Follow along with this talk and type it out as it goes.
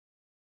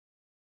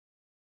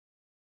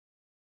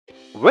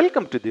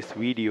Welcome to this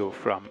video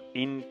from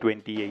In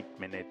 28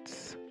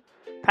 Minutes.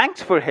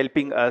 Thanks for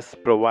helping us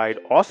provide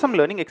awesome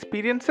learning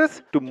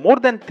experiences to more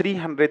than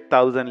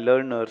 300,000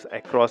 learners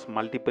across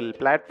multiple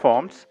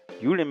platforms,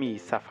 Udemy,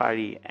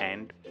 Safari,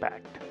 and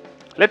Pact.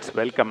 Let's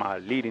welcome our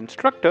lead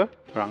instructor,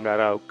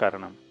 Rangarao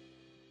Karanam.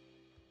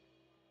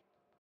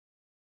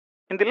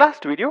 In the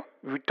last video,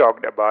 we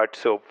talked about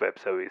SOAP web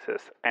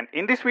services, and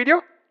in this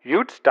video,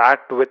 you'd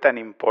start with an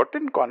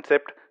important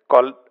concept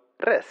called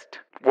REST.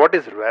 What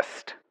is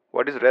REST?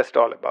 What is REST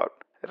all about?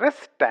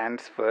 REST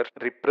stands for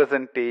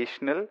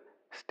Representational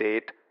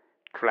State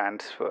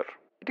Transfer.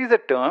 It is a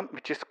term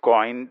which is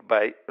coined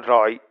by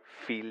Roy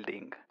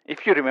Fielding.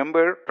 If you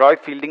remember, Roy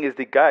Fielding is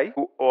the guy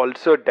who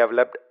also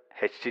developed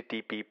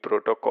HTTP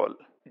protocol.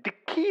 The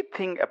key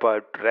thing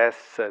about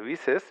REST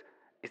services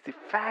is the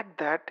fact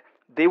that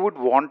they would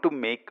want to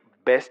make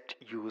best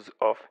use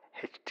of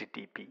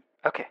HTTP.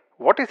 Okay,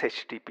 what is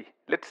HTTP?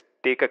 Let's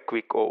take a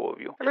quick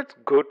overview. Let's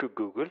go to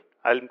Google.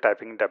 I'm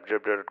typing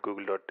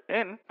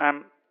www.google.in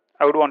and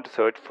I would want to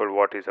search for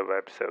what is a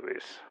web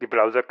service. The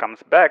browser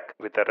comes back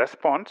with a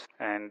response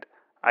and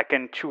I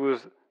can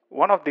choose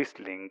one of these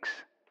links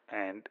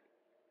and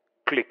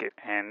click it,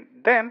 and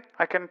then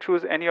I can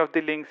choose any of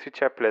the links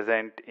which are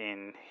present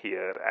in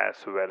here as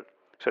well.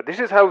 So this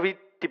is how we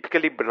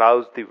typically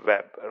browse the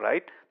web,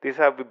 right? This is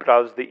how we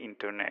browse the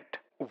internet.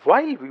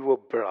 While we were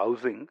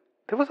browsing,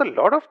 there was a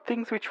lot of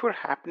things which were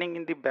happening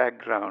in the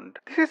background.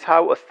 This is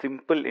how a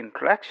simple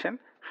interaction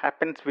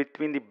happens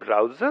between the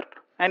browser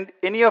and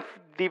any of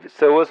the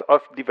servers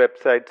of the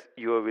websites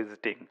you are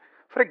visiting.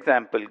 For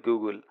example,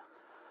 Google.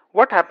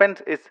 What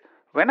happens is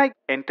when I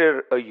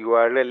enter a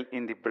URL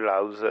in the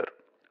browser,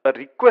 a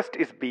request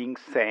is being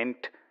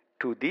sent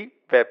to the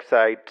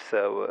website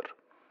server,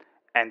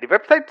 and the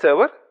website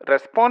server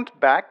responds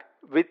back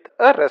with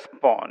a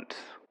response.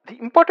 The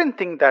important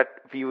thing that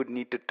we would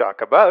need to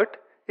talk about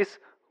is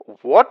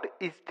what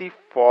is the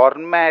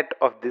format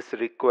of this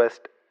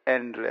request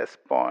and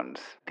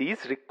response.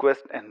 These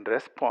request and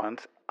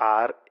response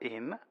are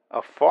in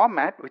a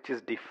format which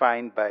is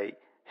defined by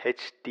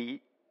HTTP,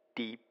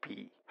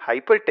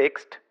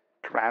 Hypertext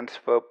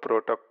Transfer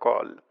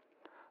Protocol.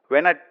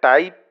 When I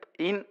type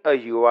in a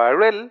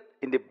URL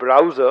in the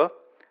browser,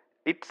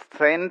 it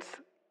sends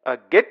a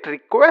GET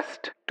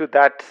request to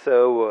that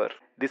server.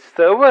 The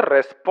server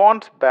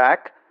responds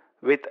back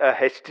with a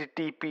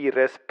HTTP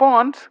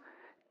response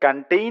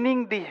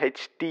containing the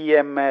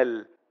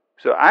HTML.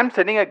 So I'm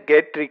sending a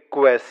GET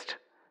request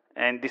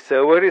and the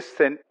server is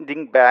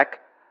sending back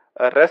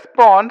a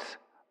response,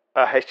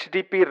 a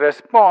HTTP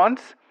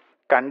response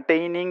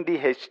containing the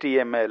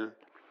HTML.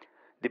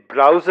 The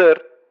browser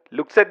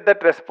looks at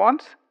that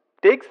response,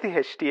 takes the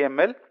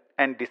HTML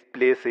and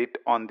displays it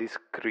on the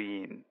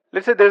screen.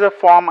 Let's say there's a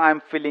form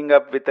I'm filling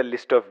up with a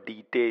list of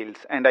details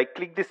and I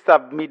click the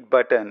submit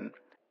button.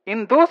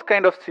 In those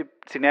kind of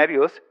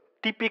scenarios,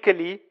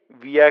 typically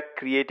we are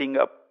creating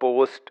a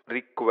post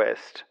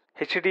request.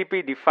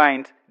 HTTP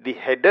defines the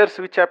headers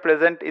which are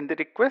present in the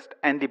request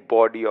and the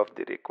body of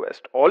the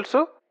request.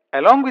 Also,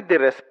 along with the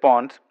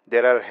response,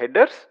 there are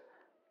headers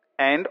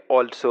and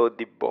also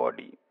the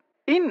body.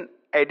 In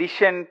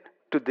addition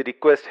to the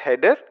request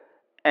header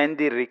and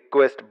the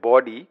request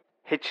body,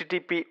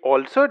 HTTP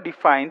also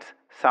defines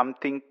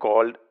something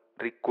called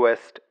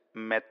request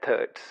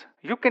methods.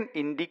 You can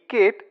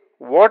indicate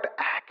what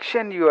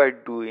action you are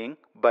doing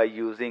by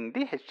using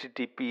the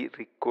HTTP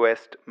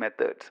request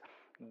methods.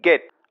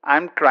 Get,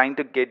 I'm trying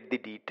to get the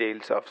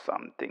details of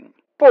something.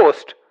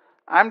 Post,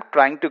 I'm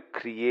trying to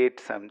create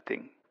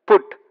something.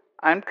 Put,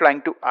 I'm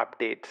trying to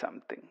update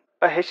something.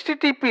 A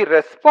HTTP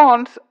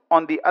response,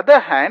 on the other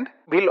hand,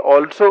 will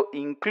also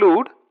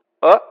include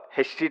a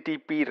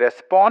HTTP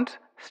response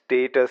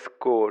status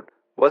code.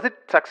 Was it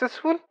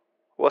successful?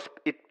 Was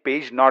it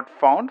page not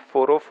found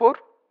 404?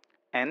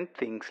 And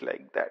things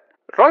like that.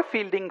 Roy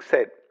Fielding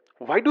said,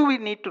 why do we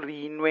need to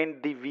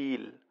reinvent the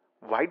wheel?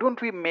 Why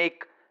don't we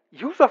make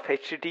use of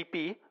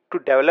HTTP to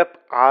develop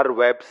our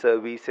web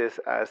services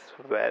as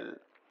well?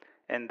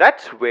 And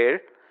that's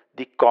where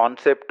the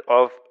concept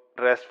of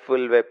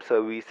RESTful web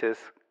services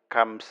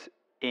comes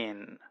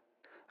in.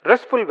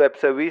 RESTful web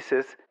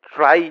services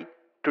try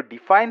to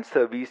define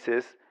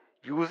services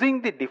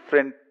using the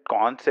different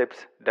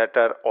concepts that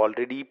are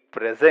already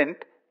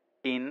present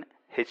in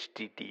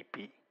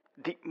HTTP.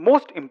 The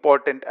most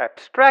important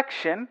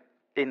abstraction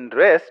in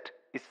REST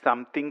is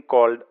something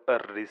called a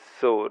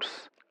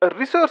resource. A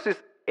resource is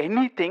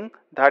anything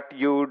that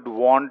you'd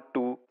want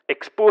to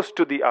expose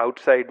to the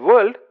outside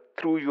world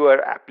through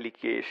your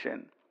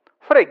application.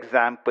 For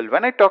example,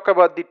 when I talk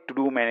about the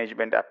to-do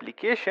management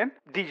application,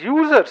 the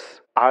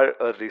users are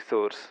a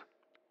resource.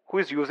 Who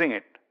is using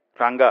it?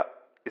 Ranga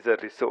is a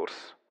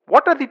resource.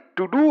 What are the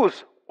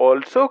to-dos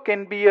also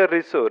can be a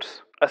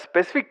resource. A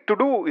specific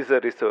to-do is a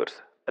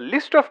resource. A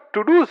list of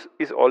to-dos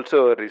is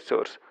also a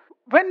resource.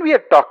 When we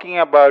are talking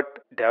about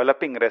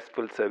developing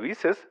RESTful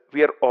services,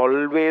 we are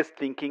always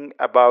thinking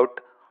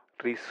about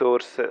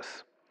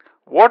resources.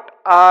 what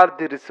are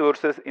the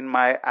resources in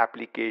my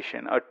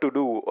application, a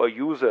to-do, a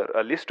user,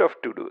 a list of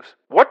to-dos.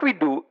 What we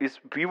do is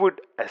we would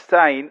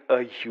assign a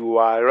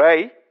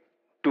URI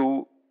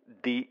to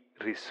the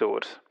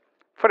resource.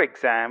 For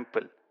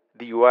example,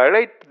 the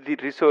URI to the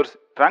resource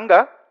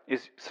Ranga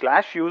is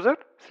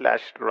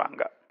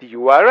 /user/Ranga. The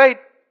URI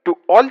to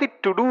all the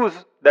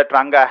to-dos that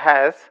Ranga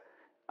has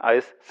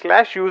is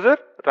 /user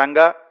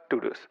Ranga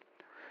to-dos.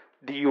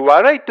 The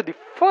URI to the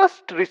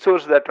first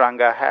resource that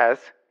Ranga has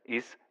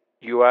is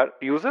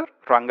user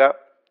Ranga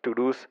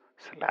to-dos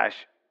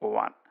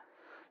 /1.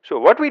 So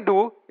what we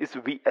do is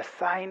we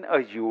assign a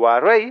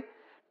URI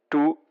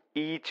to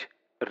each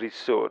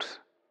resource.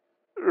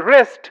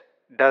 REST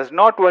does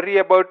not worry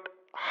about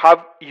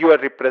how you are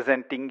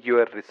representing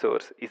your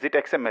resource. Is it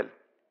XML?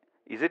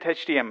 Is it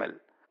HTML?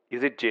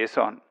 Is it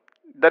JSON?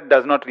 That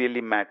does not really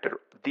matter.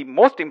 The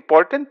most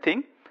important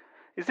thing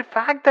is the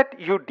fact that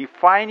you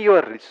define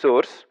your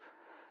resource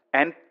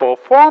and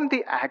perform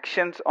the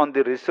actions on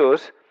the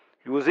resource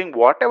using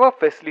whatever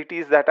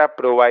facilities that are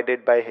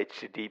provided by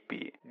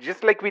HTTP.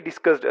 Just like we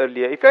discussed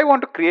earlier, if I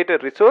want to create a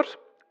resource,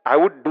 I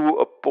would do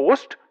a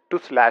post to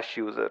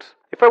 /users.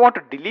 If I want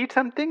to delete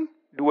something,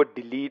 do a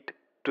delete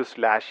to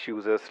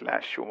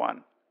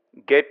 /user/1.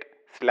 Get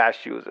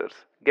 /users.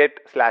 Get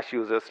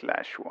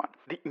 /users/1.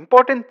 The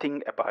important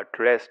thing about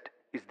REST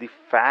is the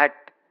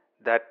fact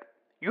that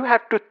you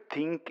have to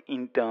think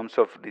in terms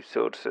of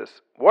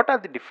resources. What are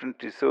the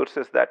different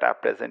resources that are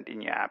present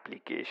in your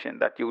application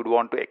that you would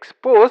want to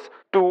expose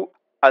to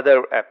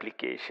other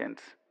applications?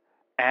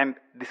 And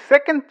the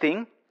second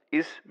thing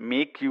is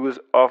make use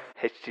of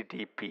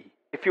HTTP.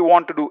 If you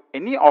want to do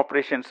any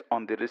operations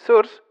on the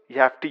resource, you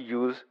have to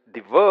use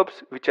the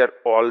verbs which are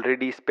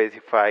already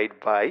specified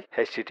by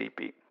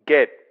HTTP.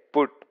 Get,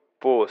 put,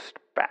 post,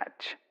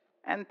 patch,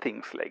 and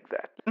things like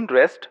that. In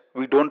REST,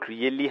 we don't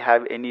really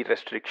have any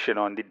restriction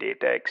on the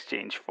data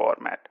exchange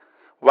format.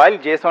 While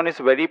JSON is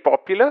very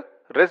popular,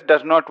 REST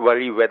does not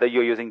worry whether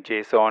you're using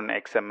JSON,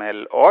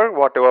 XML, or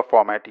whatever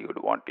format you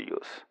would want to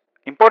use.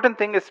 Important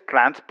thing is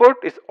transport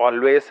is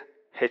always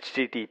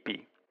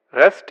HTTP.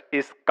 REST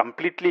is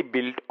completely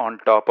built on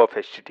top of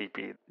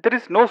HTTP. There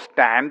is no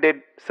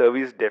standard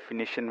service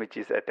definition which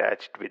is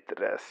attached with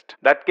REST.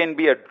 That can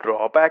be a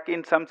drawback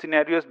in some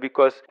scenarios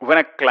because when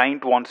a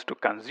client wants to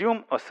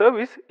consume a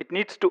service, it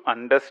needs to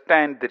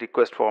understand the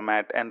request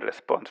format and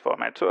response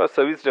format. So a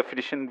service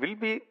definition will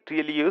be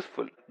really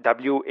useful.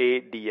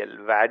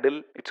 WADL,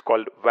 WADL, it's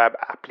called Web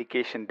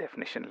Application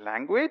Definition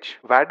Language.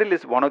 WADL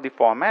is one of the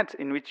formats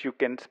in which you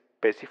can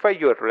specify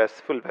your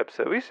RESTful web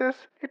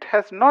services. It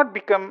has not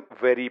become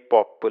very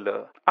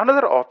popular.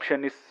 Another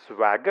option is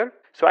Swagger.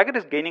 Swagger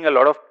is gaining a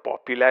lot of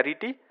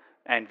popularity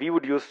and we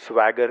would use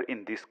Swagger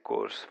in this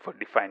course for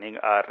defining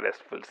our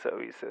RESTful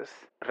services.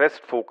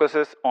 REST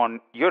focuses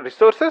on your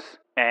resources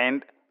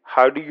and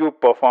how do you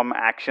perform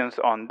actions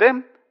on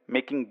them,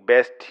 making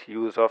best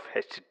use of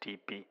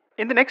HTTP.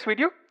 In the next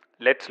video,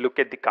 let's look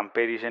at the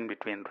comparison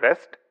between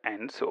REST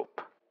and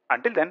SOAP.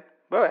 Until then,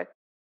 bye-bye.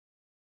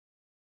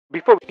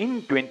 Before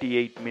in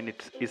 28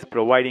 minutes is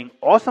providing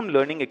awesome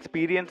learning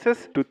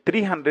experiences to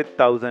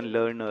 300,000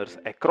 learners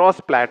across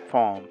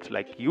platforms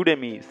like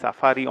Udemy,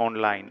 Safari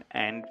Online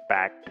and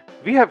Pact.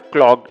 We have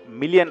clocked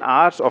million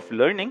hours of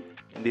learning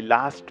in the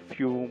last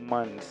few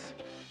months.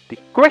 The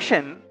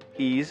question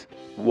is,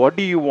 what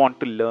do you want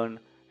to learn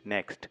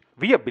next?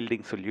 We are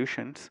building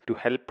solutions to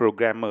help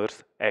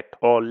programmers at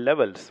all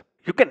levels.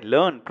 You can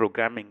learn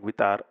programming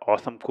with our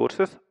awesome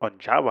courses on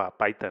Java,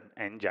 Python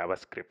and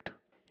JavaScript.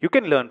 You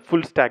can learn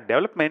full stack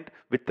development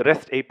with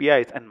REST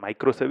APIs and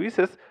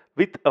microservices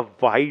with a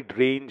wide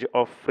range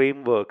of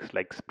frameworks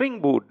like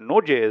Spring Boot,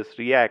 Node.js,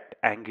 React,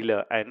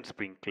 Angular, and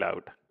Spring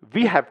Cloud.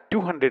 We have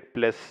 200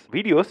 plus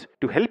videos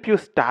to help you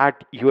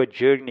start your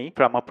journey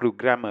from a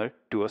programmer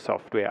to a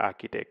software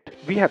architect.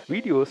 We have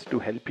videos to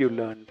help you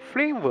learn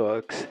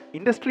frameworks,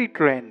 industry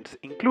trends,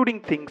 including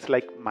things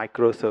like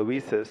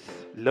microservices.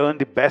 Learn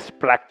the best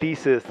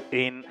practices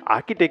in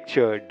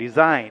architecture,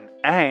 design,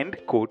 and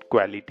code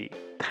quality.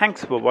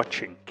 Thanks for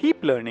watching.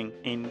 Keep learning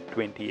in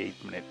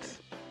 28 minutes.